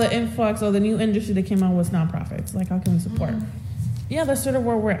then now the influx or the new industry that came out was nonprofits. Like, how can we support? Mm. Yeah, that's sort of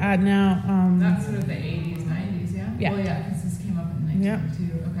where we're at now. That's sort of the 80s, 90s, yeah? Yeah. Well, yeah, because this came up in 1992.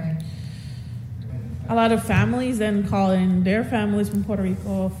 Yeah. Okay. A lot of families then call in their families from Puerto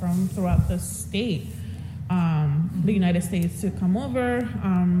Rico, from throughout the state, the United States, to come over.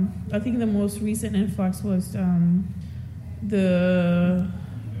 I think the most recent influx was the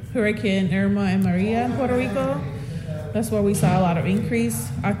Hurricane Irma and Maria in Puerto Rico. That's where we saw a lot of increase.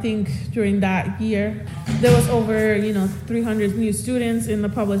 I think during that year, there was over 300 new students in the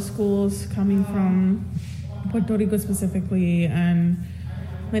public schools coming from Puerto Rico specifically, and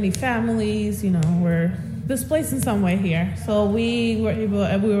many families, were displaced in some way here. So we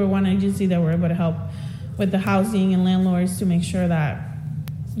were one agency that were able to help with the housing and landlords to make sure that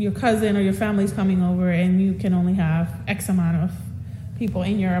your cousin or your family's coming over and you can only have X amount of people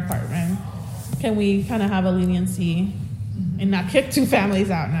in your apartment. Can we kind of have a leniency and not kick two families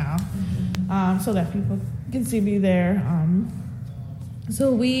out now, so that people can still be there.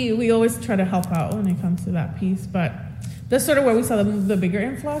 So we always try to help out when it comes to that piece, but that's sort of where we saw the bigger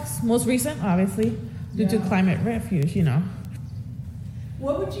influx. Most recent, obviously, due to climate refuge,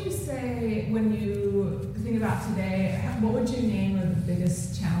 What would you say when you think about today? What would you name are the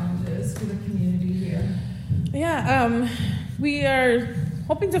biggest challenges for the community here? Yeah, we are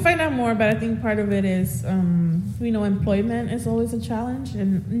hoping to find out more, but I think part of it is, employment is always a challenge.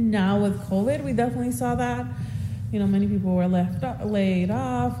 And now with COVID, we definitely saw that. Many people were laid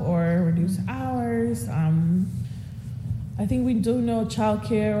off or reduced hours. I think we do know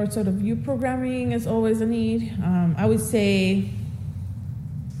childcare or sort of youth programming is always a need. I would say,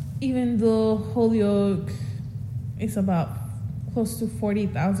 even though Holyoke is about close to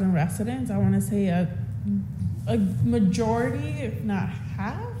 40,000 residents, I want to say a majority, if not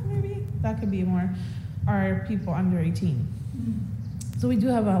half, maybe, that could be more, are people under 18. Mm-hmm. So we do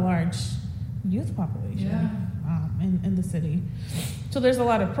have a large youth population in the city. So there's a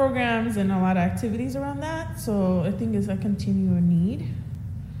lot of programs and a lot of activities around that. So I think it's a continual need.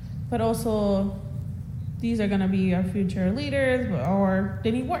 But also, these are going to be our future leaders, or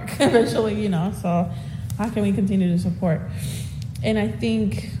they need work eventually, So how can we continue to support? And I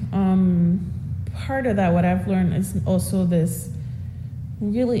think part of that, what I've learned, is also this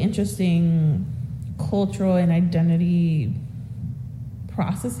really interesting cultural and identity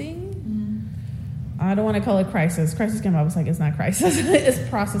processing. I don't want to call it crisis. Crisis came up, it's like, it's not crisis. It's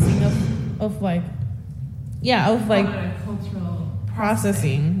processing of cultural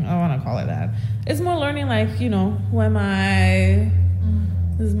processing. I want to call it that. It's more learning, like, who am I?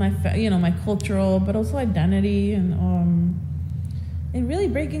 This is my, my cultural, but also identity, and really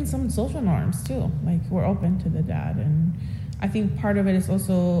breaking some social norms too. Like, we're open to the dad, and I think part of it is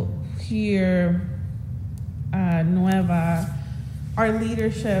also here, Nueva, our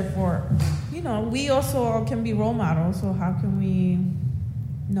leadership, or we also can be role models. So how can we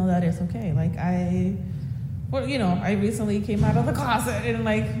know that it's okay? Like, Well, I recently came out of the closet and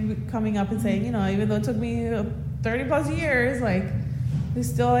like coming up and saying, even though it took me 30 plus years, like this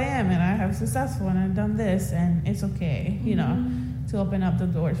still I am, and I have successful, and I've done this, and it's okay, to open up the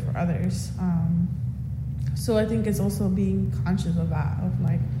doors for others. So I think it's also being conscious of that, of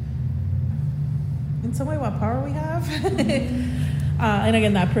like, in some way, what power we have, and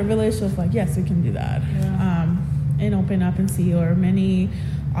again, that privilege of like, yes, we can do that, and open up and see, or many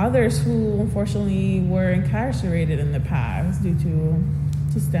others who unfortunately were incarcerated in the past due to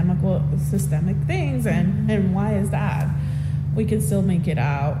systemic things, and why is that? We can still make it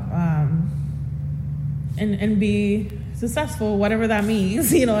out, and be successful, whatever that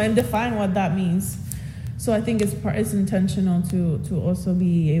means, and define what that means. So I think it's intentional to also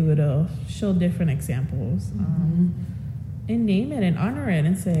be able to show different examples, and name it and honor it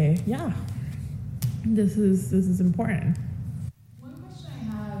and say, yeah, this is important.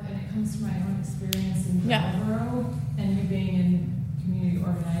 Comes from my own experience in Brattleboro and me being in community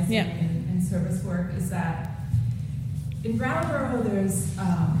organizing and service work, is that in Brattleboro there's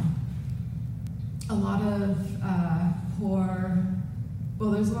a lot of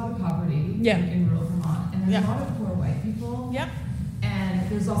there's a lot of poverty in rural Vermont, and there's a lot of poor white people, and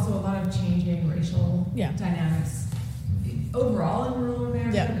there's also a lot of changing racial dynamics overall in rural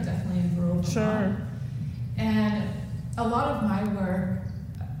America, but definitely in rural Vermont. And a lot of my work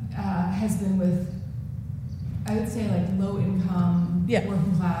has been with, I would say, like low income,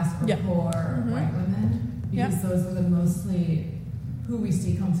 working class, or poor white women, because those are the mostly who we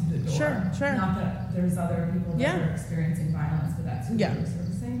see come through the door. Not that there's other people that are experiencing violence, but that's who we're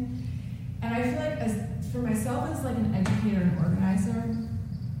servicing. And I feel like, for myself as like an educator and organizer,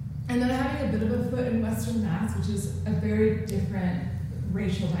 and then having a bit of a foot in Western Mass, which is a very different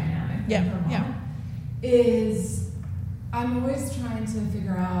racial dynamic than Vermont, is I'm always trying to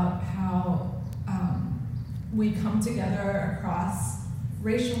figure out how we come together across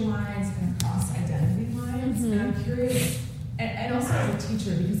racial lines and across identity lines. And I'm curious, and also as a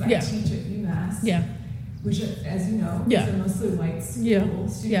teacher, because I teach at UMass, which, as you know, is a mostly white school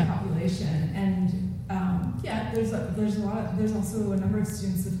student population. And there's also a number of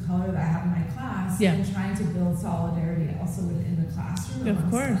students of color that I have in my class, and trying to build solidarity also within the classroom.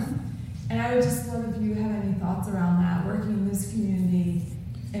 Of course. Them. And I would just love if you have any thoughts around that, working in this community,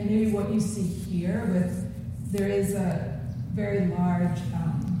 and maybe what you see here there is a very large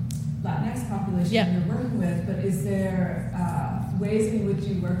Latinx population you're working with, but is there ways in which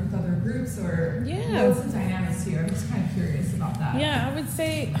you work with other groups, or what's the dynamics here? I'm just kind of curious about that. Yeah, I would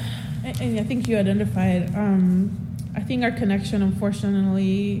say, and I think you identified, I think our connection,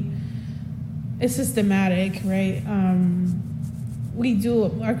 unfortunately, is systematic, right? We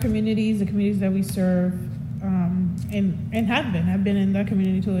do, our communities, the communities that we serve, and have been in that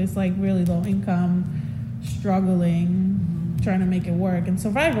community too, it's like really low income, struggling, trying to make it work, in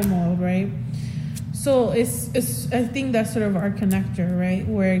survival mode, right? So it's I think that's sort of our connector, right?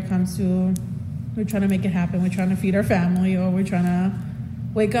 Where it comes to, we're trying to make it happen, we're trying to feed our family, or we're trying to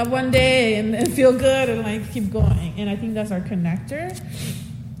wake up one day and feel good and like keep going. And I think that's our connector.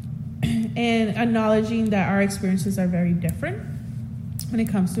 And acknowledging that our experiences are very different when it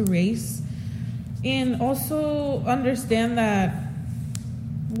comes to race, and also understand that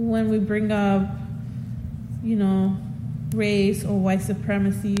when we bring up, race or white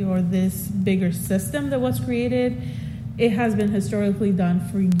supremacy or this bigger system that was created, it has been historically done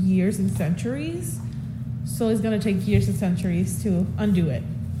for years and centuries. So it's going to take years and centuries to undo it.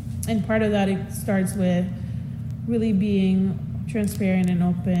 And part of that, it starts with really being transparent and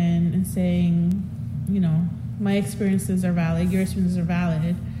open and saying, my experiences are valid, your experiences are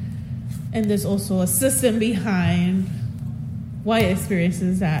valid. And there's also a system behind white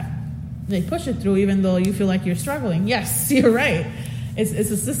experiences that they push it through, even though you feel like you're struggling. Yes, you're right. It's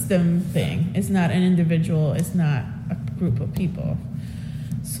a system thing. It's not an individual. It's not a group of people.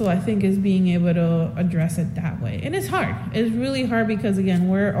 So I think it's being able to address it that way. And it's hard. It's really hard because, again,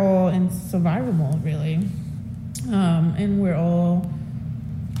 we're all in survival mode, really. And we're all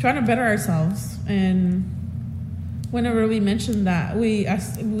trying to better ourselves. And whenever we mention that, we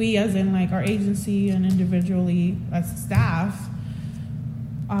as in like our agency and individually as staff,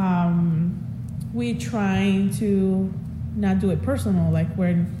 we try to not do it personal. Like,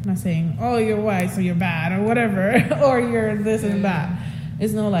 we're not saying, oh, you're white, so you're bad, or whatever, or you're this and that.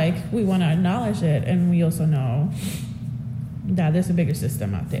 It's not like, we want to acknowledge it, and we also know that there's a bigger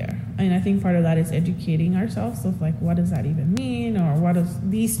system out there. And I think part of that is educating ourselves of like, what does that even mean, or what does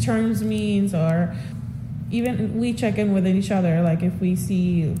these terms mean, or even we check in with each other. Like, if we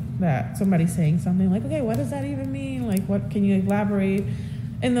see that somebody's saying something, like, okay, what does that even mean? Like, what can you elaborate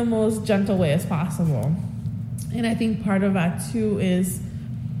in the most gentle way as possible? And I think part of that too is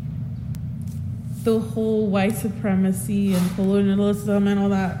the whole white supremacy and colonialism and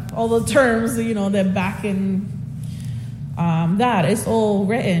all the terms, that back in that is all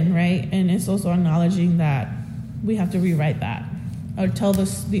written, right? And it's also acknowledging that we have to rewrite that or tell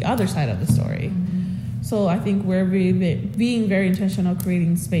the other side of the story. Mm-hmm. So I think we're being very intentional,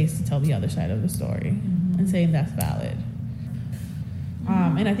 creating space to tell the other side of the story and saying that's valid.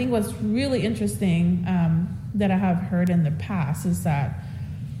 And I think what's really interesting that I have heard in the past is that,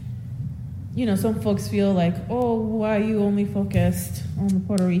 some folks feel like, oh, why are you only focused on the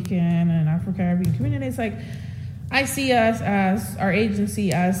Puerto Rican and Afro-Caribbean communities? Like, I see us as our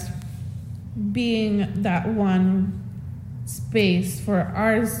agency as being that one space for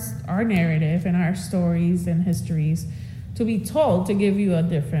our narrative and our stories and histories to be told, to give you a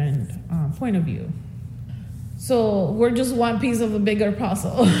different point of view. So we're just one piece of a bigger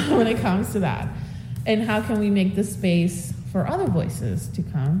puzzle when it comes to that. And how can we make the space for other voices to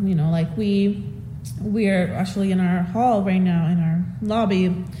come? Like we're actually in our hall right now, in our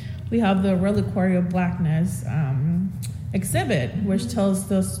lobby, we have the Reliquary of Blackness exhibit, which tells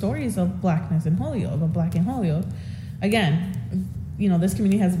the stories of Blackness in Holyoke, of Black in Holyoke. Again, this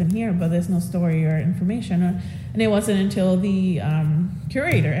community has been here, but there's no story or information. And it wasn't until the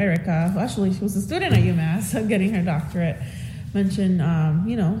curator, Erica, who actually she was a student at UMass getting her doctorate, mentioned,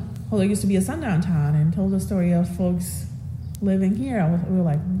 Holyoke used to be a sundown town, and told the story of folks living here. We were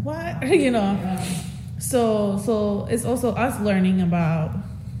like, what? So it's also us learning about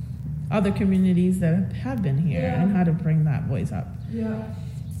other communities that have been here and how to bring that voice up. Yeah,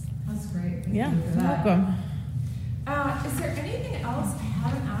 that's great. Thank you for that. Welcome. Is there anything else I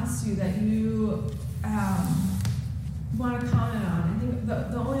haven't asked you that you want to comment on? I think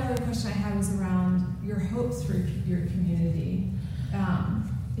the only other question I had was around your hopes for your community.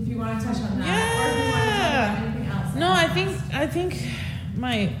 If you want to touch on that, or if you want to talk about anything else. No, I think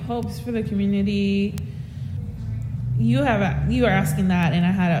my hopes for the community. You are asking that, and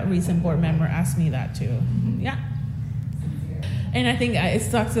I had a recent board member ask me that too. Mm-hmm. Yeah. And I think it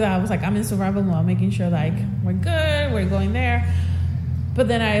stuck to that. I was like, I'm in survival mode, making sure like we're good, we're going there. But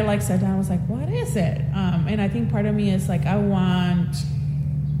then I sat down, I was like, what is it? And I think part of me is like, I want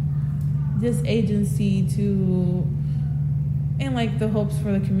this agency to, and like the hopes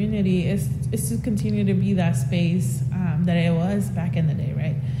for the community is to continue to be that space that it was back in the day,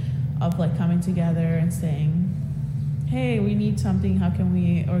 right? Of like coming together and saying, hey, we need something, how can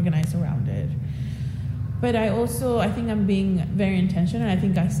we organize around it? But I think I'm being very intentional. I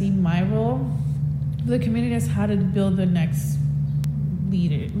think I see my role for the community as how to build the next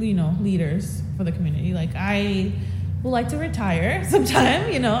leaders for the community. Like I would like to retire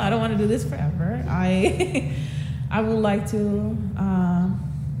sometime, I don't want to do this forever. I would like to,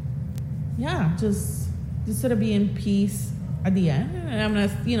 just sort of be in peace at the end. And I'm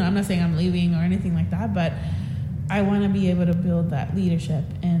not saying I'm leaving or anything like that, but I want to be able to build that leadership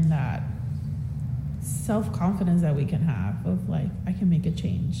and that self-confidence that we can have of like, I can make a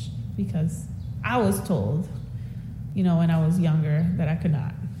change, because I was told, when I was younger that I could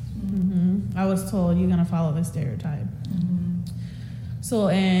not. Mm-hmm. I was told you're going to follow the stereotype. Mm-hmm. So,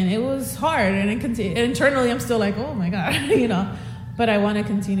 and it was hard, and internally I'm still like, oh my God, but I want to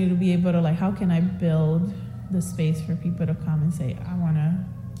continue to be able to like, how can I build the space for people to come and say, I want to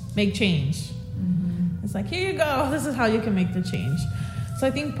make change. Mm-hmm. It's like, here you go. This is how you can make the change. So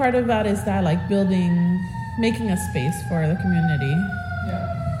I think part of that is that like making a space for the community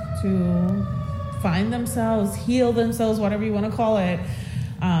to find themselves, heal themselves, whatever you want to call it,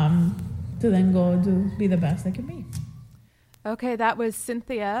 to then go to be the best they can be. Okay, that was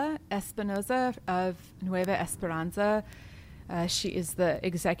Cynthia Espinoza of Nueva Esperanza. She is the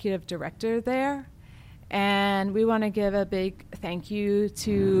executive director there. And we want to give a big thank you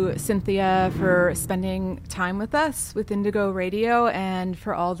to Cynthia for spending time with us with Indigo Radio, and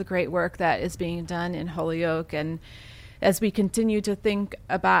for all the great work that is being done in Holyoke. And as we continue to think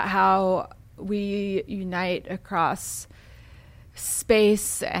about how we unite across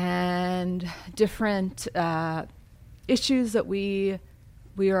space and different issues that we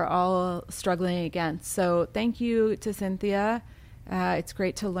are all struggling against. So thank you to Cynthia. It's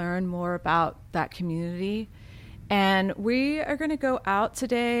great to learn more about that community. And we are going to go out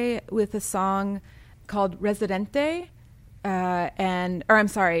today with a song called Residente.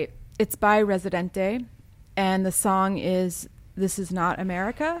 It's by Residente. And the song is This Is Not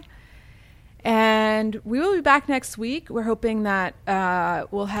America. And we will be back next week. We're hoping that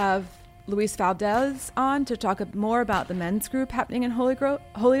we'll have Luis Valdez on to talk more about the men's group happening in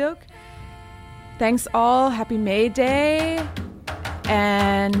Holyoke. Thanks all. Happy May Day.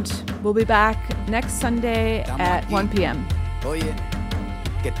 And We'll be back next Sunday at 1 p.m. Oye,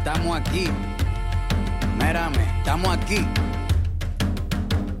 que estamos aquí. Mírame, estamos aquí.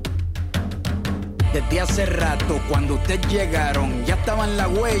 Desde hace rato, cuando ustedes llegaron, ya estaban las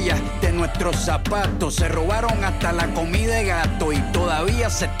huellas de nuestros zapatos. Se robaron hasta la comida de gato y todavía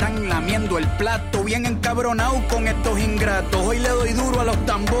se están lamiendo el plato. Bien encabronados con estos ingratos. Hoy le doy duro a los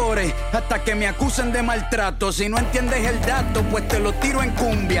tambores hasta que me acusen de maltrato. Si no entiendes el dato, pues te lo tiro en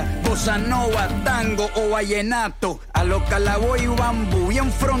cumbia, bossa nova, tango o vallenato. A lo Calaboy y bambú,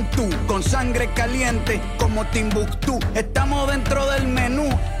 bien frontú, con sangre caliente como Timbuktu. Estamos dentro del menú.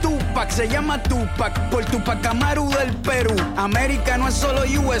 Tupac se llama Tupac por Tupac Amaru del Perú. América no es solo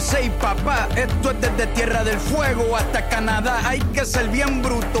USA, papá. Esto es desde Tierra del Fuego hasta Canadá. Hay que ser bien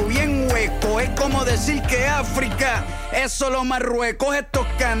bruto, bien hueco. Es como decir que África es solo Marruecos. Estos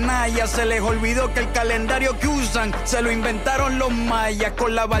canallas se les olvidó que el calendario que usan se lo inventaron los mayas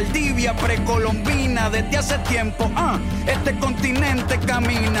con la Valdivia precolombina. Desde hace tiempo, este continente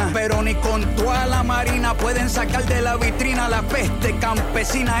camina, pero ni con toda la marina pueden sacar de la vitrina la peste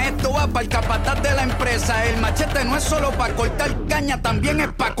campesina. Esto va para el capataz de la empresa. El machete no es solo para cortar caña, también es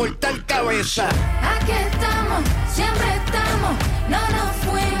para cortar cabeza. Aquí estamos, siempre estamos, no nos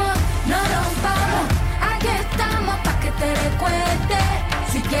fuimos, no nos vamos. Aquí estamos pa' que te recuerde,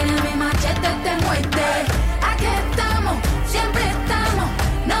 si quieres mi machete te muerde. Aquí estamos, siempre estamos,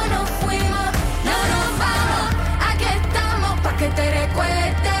 no nos fuimos, no nos vamos. Aquí estamos pa' que te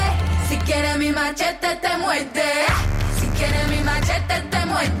recuerde, si quieres mi machete te muerde. Si quieres mi machete te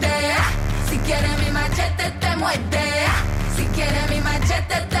muerde. Si quieres mi machete te muerde. Si quieres mi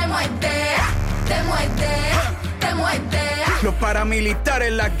machete te muerde. Te muerde, te muerde. Los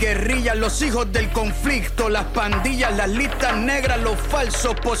paramilitares, las guerrillas, los hijos del conflicto, las pandillas, las listas negras, los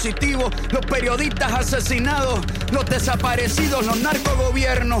falsos positivos, los periodistas asesinados, los desaparecidos, los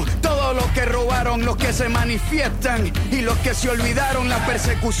narcogobiernos, todos los que robaron, los que se manifiestan y los que se olvidaron, las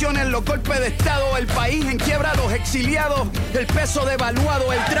persecuciones, los golpes de estado, el país en quiebra, los exiliados, el peso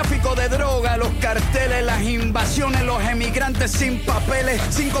devaluado, el tráfico de droga, los carteles, las invasiones, los emigrantes sin papeles,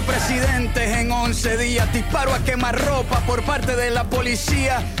 5 presidentes en 11 días, disparo a quemarropa por parte de la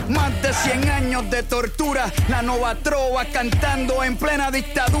policía, más de 100 años de tortura, la nova trova cantando en plena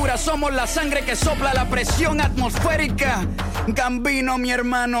dictadura. Somos la sangre que sopla la presión atmosférica. Gambino, mi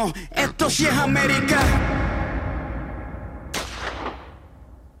hermano, esto sí es América.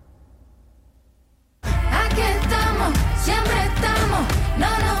 Aquí estamos, siempre estamos, no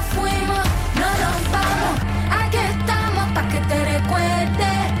nos fuimos, no nos vamos. Aquí estamos pa' que te recuerde,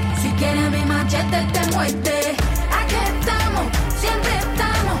 si quieres mi machete te muerde. Aquí estamos, siempre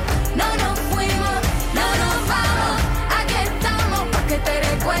estamos, no nos fuimos, no nos vamos. Aquí estamos pa' que te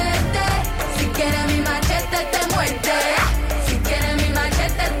recuerde, si quieres mi machete te muerde. Si quieres mi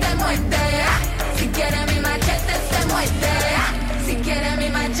machete te muerde. Si quieres mi machete te muerde. Si quieres mi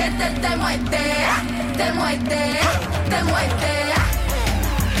machete te muerde. Te muerde, te muerde.